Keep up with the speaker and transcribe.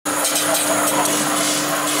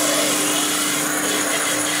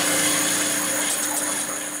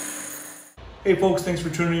Hey folks, thanks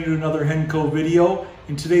for tuning in to another Hennco video.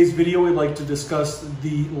 In today's video, we'd like to discuss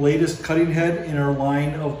the latest cutting head in our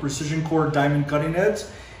line of PrecisionCore diamond cutting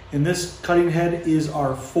heads. And this cutting head is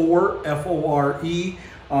our Fore, F-O-R-E,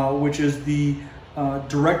 which is the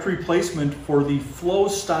direct replacement for the Flow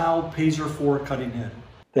Style Fore cutting head.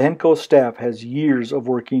 The Hennco staff has years of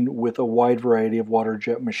working with a wide variety of water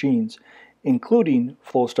jet machines, including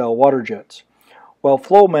Flow Style water jets. While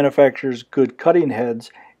Flow manufactures good cutting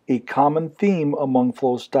heads, a common theme among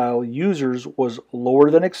Flow Style users was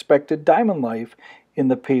lower than expected diamond life in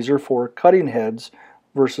the Fore cutting heads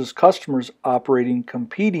versus customers operating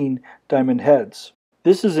competing diamond heads.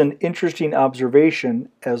 This is an interesting observation,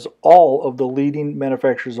 as all of the leading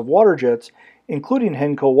manufacturers of water jets, including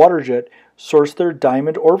Hennco Waterjet, source their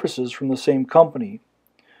diamond orifices from the same company.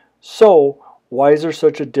 So, why is there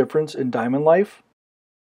such a difference in diamond life?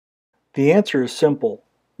 The answer is simple.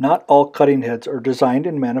 Not all cutting heads are designed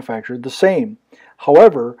and manufactured the same.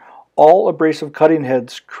 However, all abrasive cutting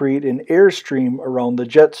heads create an airstream around the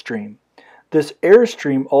jet stream. This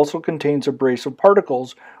airstream also contains abrasive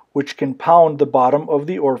particles which can pound the bottom of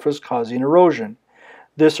the orifice, causing erosion.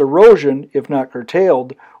 This erosion, if not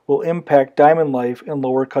curtailed, will impact diamond life and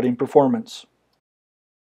lower cutting performance.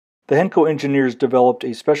 The Hennco engineers developed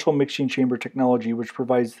a special mixing chamber technology which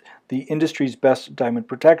provides the industry's best diamond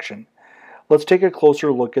protection. Let's take a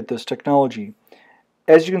closer look at this technology.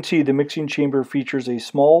 As you can see, the mixing chamber features a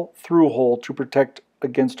small through hole to protect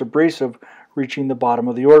against abrasive reaching the bottom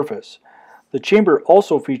of the orifice. The chamber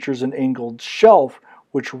also features an angled shelf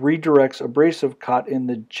which redirects abrasive caught in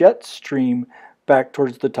the jet stream back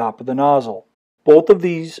towards the top of the nozzle. Both of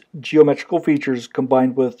these geometrical features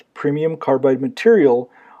combined with premium carbide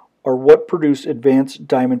material are what produce advanced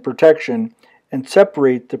diamond protection and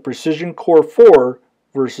separate the PrecisionCore Fore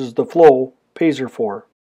versus the Flow Fore.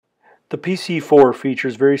 The PC Fore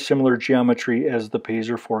features very similar geometry as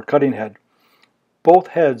the Fore cutting head. Both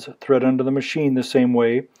heads thread onto the machine the same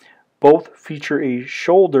way. Both feature a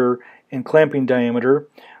shoulder and clamping diameter.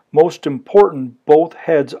 Most important, both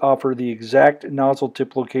heads offer the exact nozzle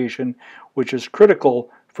tip location, which is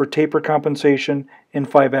critical for taper compensation and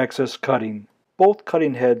 5-axis cutting. Both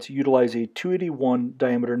cutting heads utilize a 281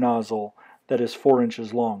 diameter nozzle that is 4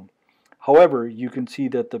 inches long. However, you can see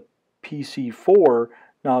that the PC Fore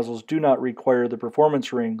nozzles do not require the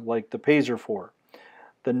performance ring like the Fore.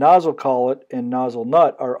 The nozzle collet and nozzle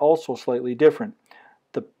nut are also slightly different.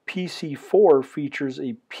 The PC Fore features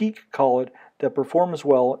a peak collet that performs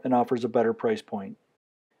well and offers a better price point.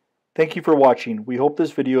 Thank you for watching. We hope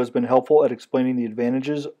this video has been helpful at explaining the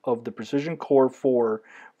advantages of the PrecisionCore Fore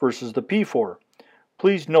versus the P-Fore.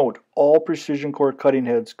 Please note, all PrecisionCore cutting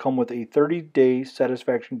heads come with a 30-day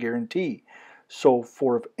satisfaction guarantee. So,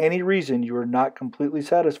 for any reason you are not completely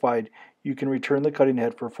satisfied, you can return the cutting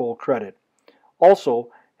head for full credit. Also,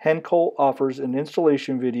 Hennco offers an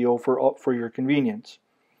installation video for your convenience.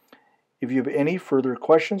 If you have any further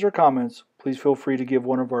questions or comments, please feel free to give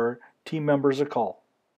one of our team members a call.